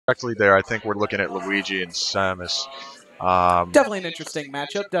correctly there, I think we're looking at Luigi and Samus. Definitely an interesting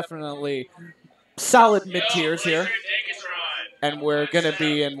matchup. Definitely solid mid-tiers here. And we're going to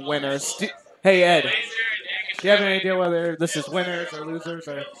be in winners. Hey, Ed, do you have any idea whether this is winners or losers?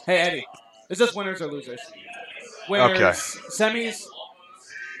 Or hey, Eddie, is this winners or losers? Winners, Okay. semis?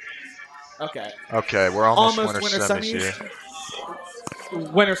 Okay. Okay, we're almost winner semis here.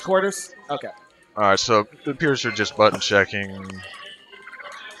 Winners, quarters? Okay. All right, so it appears they're just button checking.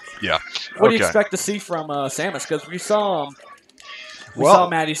 Yeah. What do you expect to see from Samus? Because we saw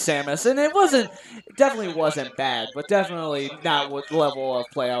Maddie Samus, and it definitely wasn't bad, but definitely not what level of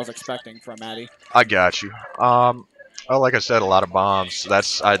play I was expecting from Maddie. I got you. Well, like I said, a lot of bombs.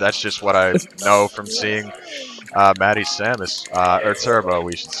 That's just what I know from seeing Maddie Samus, or Turbo,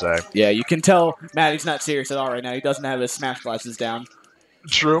 we should say. Yeah, you can tell Maddie's not serious at all right now. He doesn't have his smash glasses down.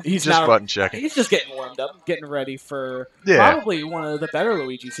 True. He's just button checking. He's just getting warmed up, getting ready for probably one of the better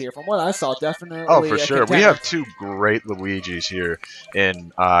Luigis here. From what I saw, definitely. Oh, for sure. Contender. We have two great Luigis here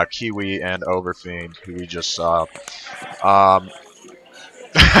in Kehwii and Overfiend, who we just saw.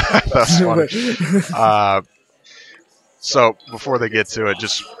 That's funny. So before they get to it,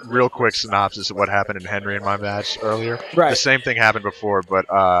 just real quick synopsis of what happened in Henry and my match earlier. Right. The same thing happened before, but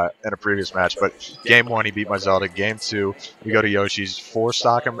in a previous match. But game 1, he beat my Zelda. Game 2, we go to Yoshi's,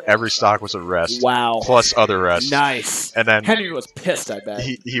 4-stock him. Every stock was a rest. Wow. Plus other rests. Nice. And then Henry was pissed, I bet.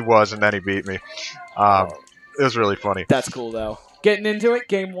 He was, and then he beat me. It was really funny. That's cool, though. Getting into it,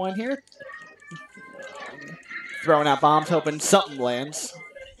 game 1 here. Throwing out bombs, hoping something lands.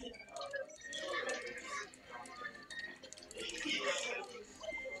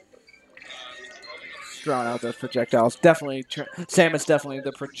 Throwing out those projectiles. Definitely, Samus definitely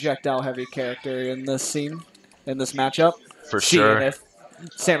the projectile-heavy character in this scene, in this matchup. For sure. Seeing if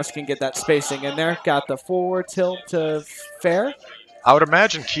Samus can get that spacing in there. Got the forward tilt to fair. I would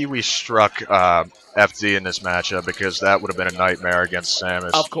imagine Kehwii struck FD in this matchup because that would have been a nightmare against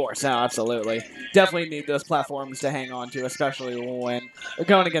Samus. Of course, no, absolutely. Definitely need those platforms to hang on to, especially when they're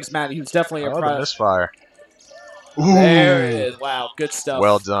going against Maddie, who's definitely a the misfire. Ooh. There it is. Wow, good stuff.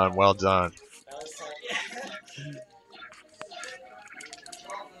 Well done, well done.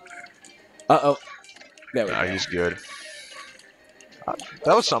 Uh-oh. There we go. He's good.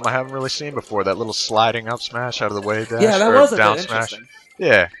 That was something I haven't really seen before, that little sliding up smash out of the way dash. Yeah, that was a down bit smash. interesting.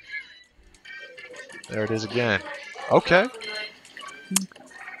 Yeah. There it is again. Okay.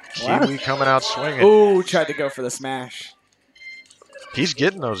 Kehwii coming out swinging. Ooh, tried to go for the smash. He's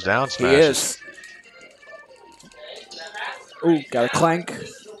getting those down smashes. He is. Ooh, got a clank.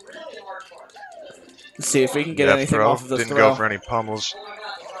 Let's see if we can get anything off of this Didn't throw. go for any pummels.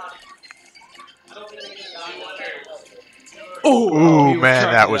 Ooh,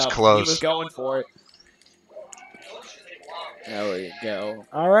 man, that was close. He was going for it. There we go.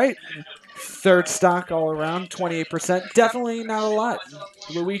 All right. Third stock all around, 28%. Definitely not a lot.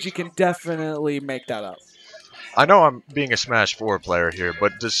 Luigi can definitely make that up. I know I'm being a Smash 4 player here,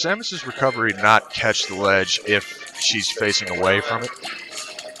 but does Samus's recovery not catch the ledge if she's facing away from it?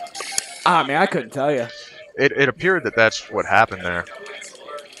 Ah, man, I couldn't tell you. It appeared that that's what happened there.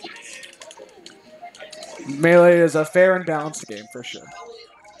 Melee is a fair and balanced game for sure.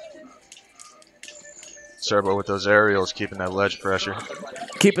 Turbo with those aerials, keeping that ledge pressure.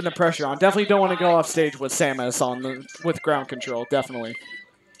 Keeping the pressure on. Definitely don't want to go off stage with Samus with ground control. Definitely.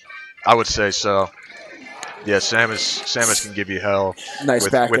 I would say so. Yeah, Samus can give you hell nice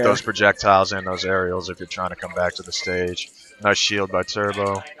with those projectiles and those aerials if you're trying to come back to the stage. Nice shield by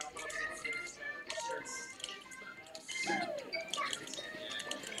Turbo.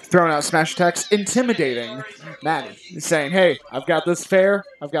 Throwing out smash attacks, intimidating Maddie. He's saying, hey, I've got this fair,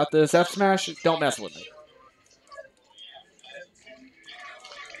 I've got this F smash, don't mess with me.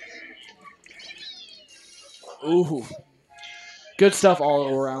 Ooh. Good stuff all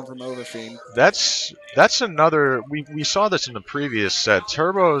around from Overfiend. That's another, we saw this in the previous set.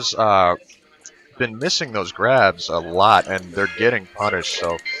 Turbo's been missing those grabs a lot, and they're getting punished,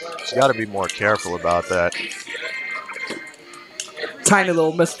 so he's got to be more careful about that. Tiny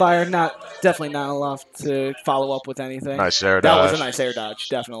little misfire, definitely not enough to follow up with anything. Nice air dodge. That was a nice air dodge,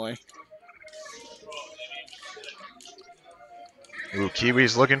 definitely. Ooh,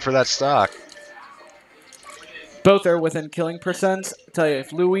 Kehwii's looking for that stock. Both are within killing percents. I tell you,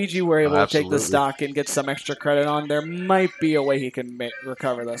 if Luigi were able to take the stock and get some extra credit on, there might be a way he can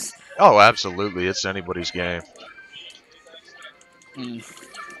recover this. Oh, absolutely. It's anybody's game.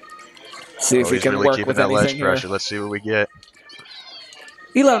 See if we can really work with that anything here. Pressure. Let's see what we get.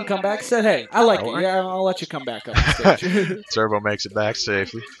 He let him come back. Said, hey, I like it. Yeah, I'll let you come back up the stage. Turbo makes it back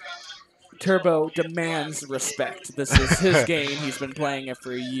safely. Turbo demands respect. This is his game. He's been playing it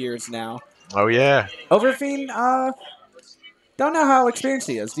for years now. Oh, yeah. Overfiend, don't know how experienced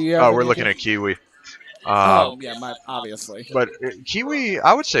he is. Do you have Oh, we're any looking idea? at Kehwii. Yeah, obviously. But Kehwii,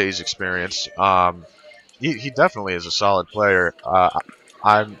 I would say he's experienced. He definitely is a solid player.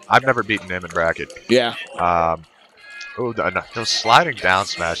 I've never beaten him in bracket. Yeah. Those sliding down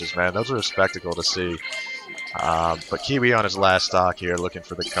smashes, man, those are a spectacle to see. But Kehwii on his last stock here, looking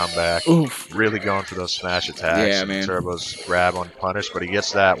for the comeback. Oof. Really going for those smash attacks. Yeah, and man. Turbo's grab unpunished, but he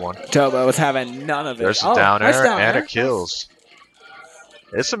gets that one. Turbo was having none of it. There's a down nice air down and air. it kills.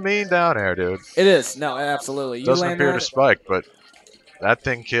 It's a mean down air, dude. It is. No, absolutely. You Doesn't land appear that. to spike, but that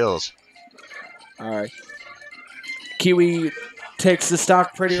thing kills. All right. Kehwii takes the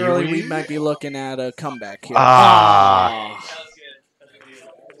stock pretty early. We Kehwii? might be looking at a comeback here.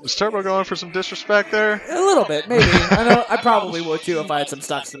 Was Turbo going for some disrespect there? A little bit, maybe. I know. I probably would too if I had some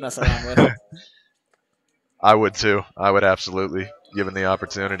stocks to mess around with. I would too. I would absolutely, given the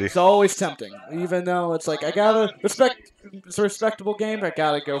opportunity. It's always tempting, even though it's like I gotta respect. It's a respectable game, but I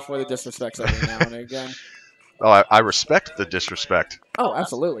gotta go for the disrespects every now and again. Oh, I respect the disrespect. Oh,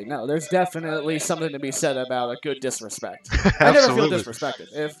 absolutely. No, there's definitely something to be said about a good disrespect. I never feel disrespected.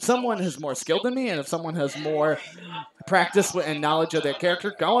 If someone is more skilled than me and if someone has more practice and knowledge of their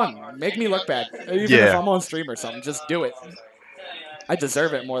character, go on. Make me look bad. Even if I'm on stream or something, just do it. I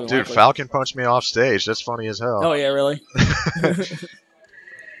deserve it more than likely. Dude, Falcon punched me off stage. That's funny as hell. Oh, yeah, really?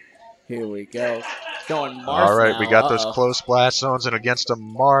 Here we go. Going Marth All right, now. we got those close blast zones, and against a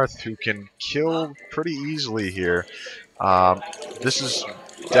Marth who can kill pretty easily here. This is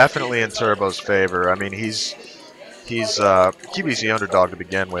definitely in Turbo's favor. I mean, Kehwii's the underdog to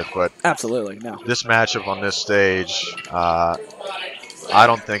begin with, but absolutely no. This matchup on this stage, I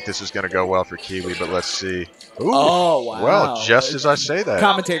don't think this is going to go well for Kehwii, but let's see. Ooh, oh, wow. Well, just as I say that.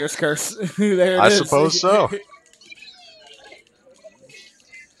 Commentator's curse. There it I is. suppose so.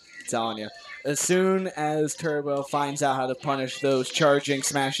 Telling you. As soon as Turbo finds out how to punish those charging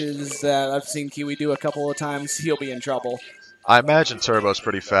smashes that I've seen Kehwii do a couple of times, he'll be in trouble. I imagine Turbo's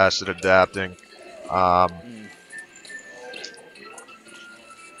pretty fast at adapting.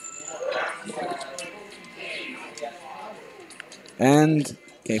 And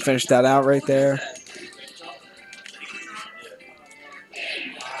can you finish that out right there?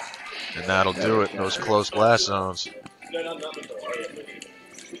 And that'll do it. Those close blast zones.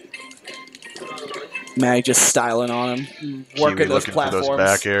 Mag just styling on him, working those platforms. For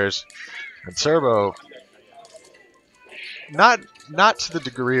those back airs. And Turbo, not to the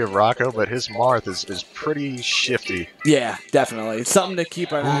degree of Rocco, but his Marth is pretty shifty. Yeah, definitely. Something to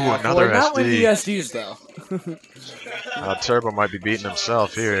keep an eye out for. Not with the SDs, though. Turbo might be beating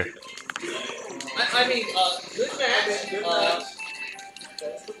himself here. I mean, good match.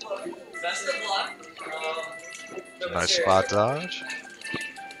 Best of luck. Nice spot dodge.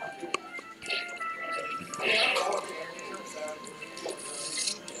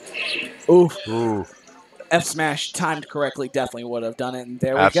 Oof. Ooh. F smash timed correctly definitely would have done it, and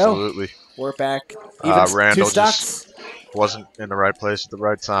there we Absolutely. go. We're back. Even Randall 2 stocks. just wasn't in the right place at the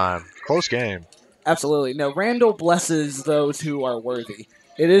right time. Close game. Absolutely. No, Randall blesses those who are worthy.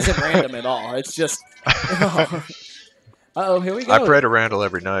 It isn't random at all. It's just... Uh-oh, here we go. I pray to Randall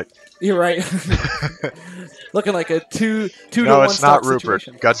every night. You're right. Looking like a 2 to 1 No, it's not Rupert.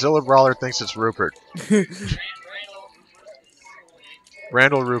 Situation. Godzilla Brawler thinks it's Rupert.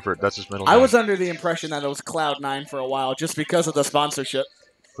 Randall Rupert, that's his middle name. I was under the impression that it was Cloud9 for a while just because of the sponsorship.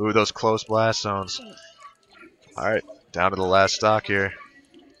 Ooh, those close blast zones. All right, down to the last stock here.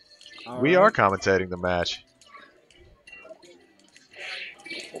 We are commentating the match.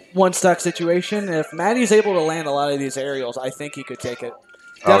 1 stock situation. If Maddie's able to land a lot of these aerials, I think he could take it.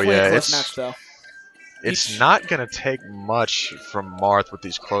 Definitely a close match, though. It's not going to take much from Marth with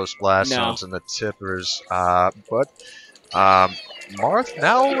these close blast zones and the tippers, but Marth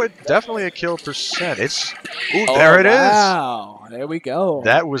now with definitely a kill percent. There it is. Wow, there we go.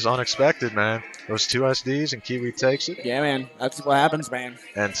 That was unexpected, man. Those 2 SDs and Kehwii takes it. Yeah, man. That's what happens, man.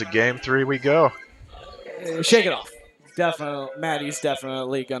 And to game 3 we go. Shake it off. Definitely, Maddie's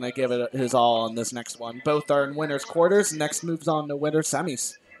definitely going to give it his all on this next one. Both are in winners' quarters. Next moves on to winners'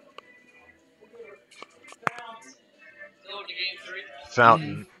 semis.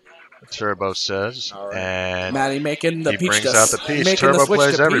 Fountain, Turbo says. Right. And Maddie making the he peach. brings out the peach. Turbo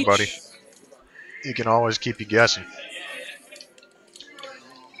plays everybody. He can always keep you guessing.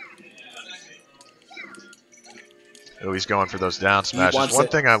 Oh, he's going for those down smashes. One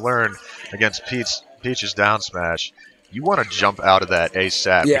thing I learned against Peach's down smash, you want to jump out of that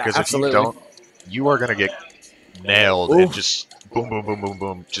ASAP. Yeah, because absolutely. if you don't, you are going to get nailed and just boom, boom, boom, boom,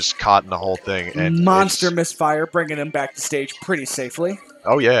 boom, just caught in the whole thing. And Monster misfire, bringing him back to stage pretty safely.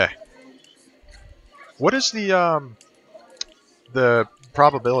 Oh yeah. What is the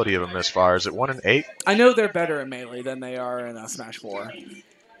probability of a misfire? Is it 1 in 8? I know they're better in Melee than they are in Smash 4.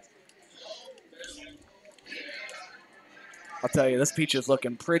 I'll tell you, this Peach is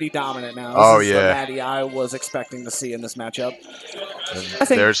looking pretty dominant now. This is the Maddie I was expecting to see in this matchup. And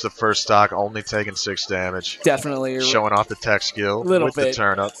there's the first stock, only taking 6 damage. Definitely. Showing off the tech skill with the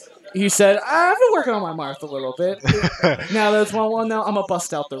turn-up. He said, I've been working on my Marth a little bit. Now that's 1-1 now. I'm going to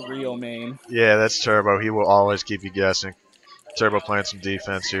bust out the real main. Yeah, that's Turbo. He will always keep you guessing. Turbo playing some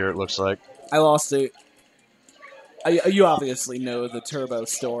defense here, it looks like. I lost it. You obviously know the Turbo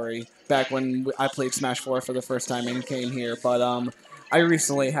story back when I played Smash 4 for the first time and came here, but I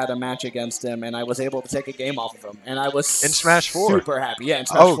recently had a match against him and I was able to take a game off of him, and I was in Smash 4. Super happy. Yeah, in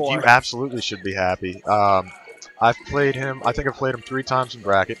Smash 4. Oh, you absolutely should be happy. I've played him. I think I've played him 3 times in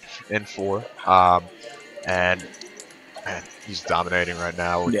bracket in 4, and man, he's dominating right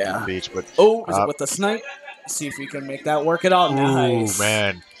now with the Beach. But is it with the snipe? See if we can make that work at all. Nice. Ooh,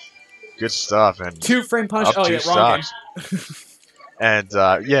 man. Good stuff. And 2-frame punch. Oh, yeah, wrong game. And,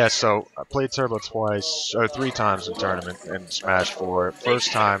 yeah, so I played Turbo twice, or 3 times in tournament in Smash 4.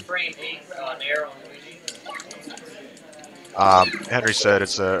 First time, Henry said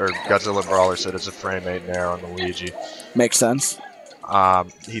it's or Godzilla Brawler said it's a frame 8 Nair on Luigi. Makes sense.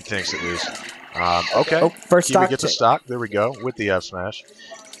 He thinks at least. Okay. Oh, first Kehwii gets a stock. There we go, with the F smash.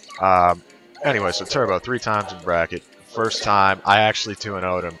 Anyway, so Turbo 3 times in bracket. First time, I actually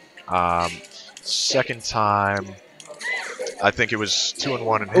 2-0'd him. Second time, I think it was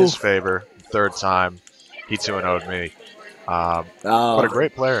 2-1 in his favor. Third time, he 2-0'd me. But a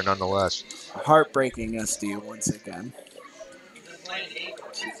great player nonetheless. Heartbreaking SD once again.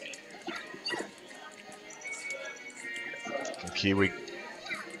 Can Kehwii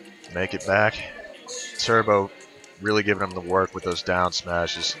make it back? Turbo really giving him the work with those down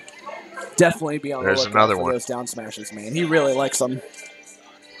smashes. Definitely be on the lookout another for one. those down smashes, man. He really likes them.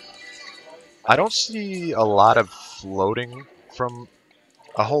 I don't see a lot of floating from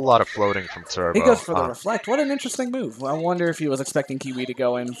Turbo. He goes for the reflect. What an interesting move. I wonder if he was expecting Kehwii to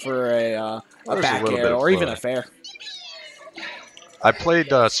go in for a back air or even a fair. I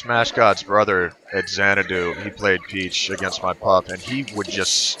played Smash God's brother at Xanadu. He played Peach against my pup, and he would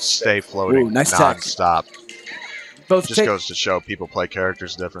just stay floating non-stop. Just goes to show people play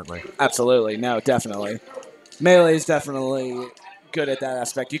characters differently. Absolutely. No, definitely. Melee is definitely good at that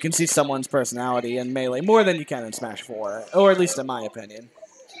aspect. You can see someone's personality in Melee more than you can in Smash 4, or at least in my opinion.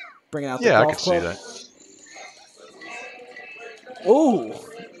 Bringing out the golf I can see that. Ooh,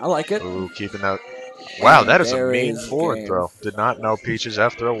 I like it. Ooh, keeping that. Wow, that is a mean forward throw. Did not know Peach's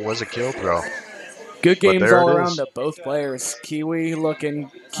F throw was a kill throw. Good games all around to both players.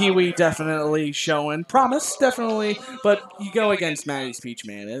 Kehwii definitely showing promise, definitely, but you go against Maddie's Peach,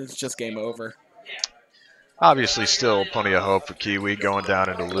 man. It's just game over. Obviously, still plenty of hope for Kehwii going down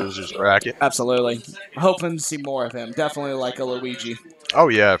into loser's bracket. Absolutely. Hoping to see more of him. Definitely like a Luigi. Oh,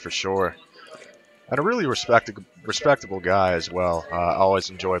 yeah, for sure. And a really respectable guy as well. I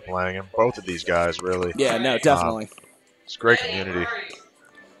always enjoy playing him. Both of these guys, really. Yeah, no, definitely. It's a great community.